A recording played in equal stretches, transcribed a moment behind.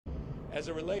As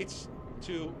it relates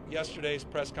to yesterday's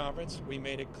press conference, we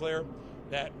made it clear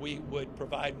that we would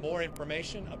provide more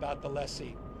information about the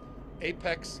lessee.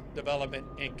 Apex Development,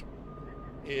 Inc.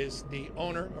 is the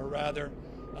owner, or rather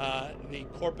the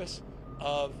corpus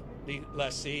of the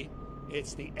lessee.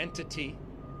 It's the entity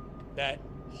that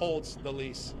holds the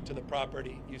lease to the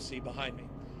property you see behind me.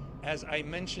 As I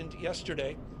mentioned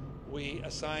yesterday, we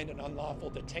assigned an unlawful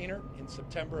detainer in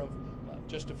September of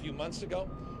just a few months ago,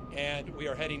 and we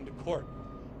are heading to court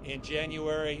in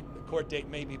January. The court date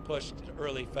may be pushed to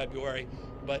early February,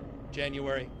 but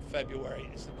January, February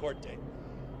is the court date.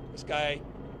 This guy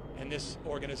and this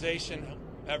organization,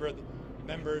 whoever the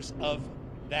members of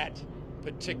that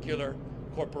particular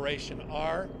corporation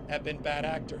have been bad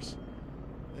actors.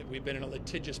 We've been in a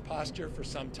litigious posture for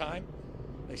some time.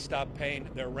 They stopped paying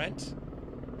their rent.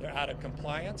 They're out of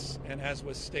compliance. And as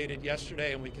was stated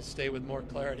yesterday, and we can stay with more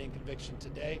clarity and conviction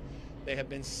today, they have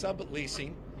been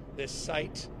subleasing this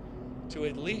site to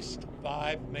at least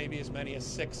 5, maybe as many as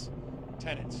 6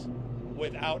 tenants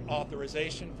without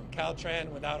authorization from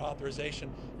Caltrans, without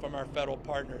authorization from our federal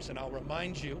partners. And I'll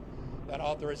remind you that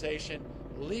authorization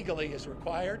legally is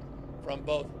required from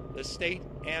both the state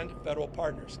and federal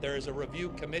partners. There is a review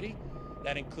committee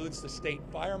that includes the state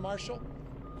fire marshal.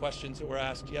 Questions that were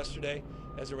asked yesterday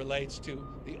as it relates to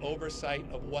the oversight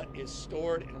of what is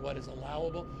stored and what is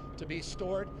allowable to be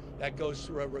stored. That goes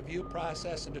through a review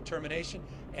process and determination,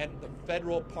 and the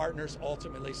federal partners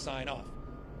ultimately sign off.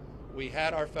 We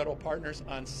had our federal partners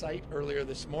on site earlier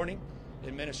this morning.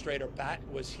 Administrator Batt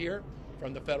was here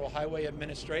from the Federal Highway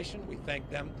Administration. We thank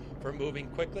them for moving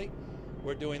quickly.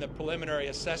 We're doing the preliminary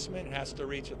assessment. It has to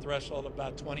reach a threshold of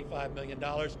about $25 million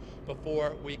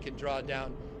before we can draw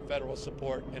down federal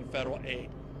support and federal aid.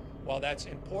 While that's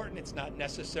important, it's not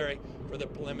necessary for the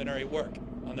preliminary work.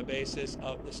 On the basis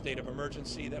of the state of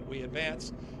emergency that we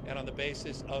advance, and on the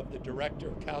basis of the director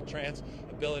of Caltrans'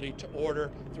 ability to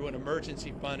order through an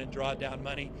emergency fund and draw down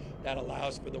money, that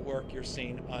allows for the work you're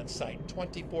seeing on site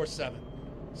 24/7,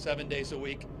 7 days a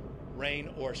week, rain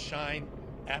or shine,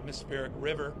 atmospheric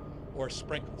river or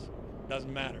sprinkles,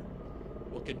 doesn't matter.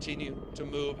 We'll continue to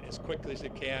move as quickly as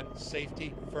it can,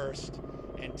 safety first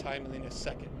and timeliness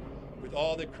second, with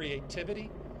all the creativity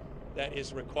that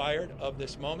is required of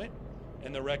this moment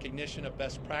and the recognition of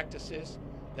best practices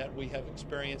that we have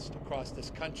experienced across this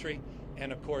country,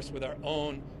 and of course with our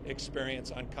own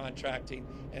experience on contracting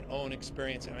and own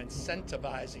experience in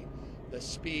incentivizing the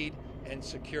speed and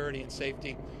security and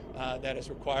safety that is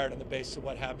required on the basis of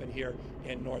what happened here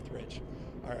in Northridge.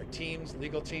 Our teams,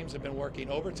 legal teams, have been working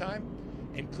overtime,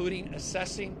 including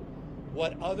assessing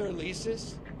what other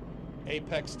leases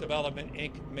Apex Development,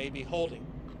 Inc. may be holding.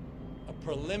 A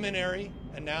preliminary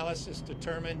analysis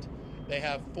determined they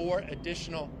have 4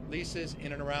 additional leases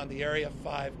in and around the area,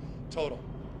 5 total.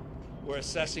 We're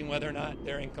assessing whether or not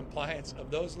they're in compliance of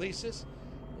those leases.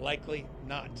 Likely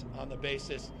not, on the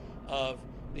basis of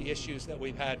the issues that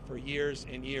we've had for years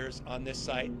and years on this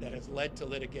site that has led to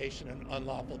litigation and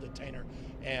unlawful detainer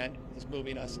and is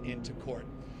moving us into court.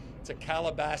 It's a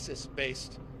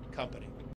Calabasas-based company.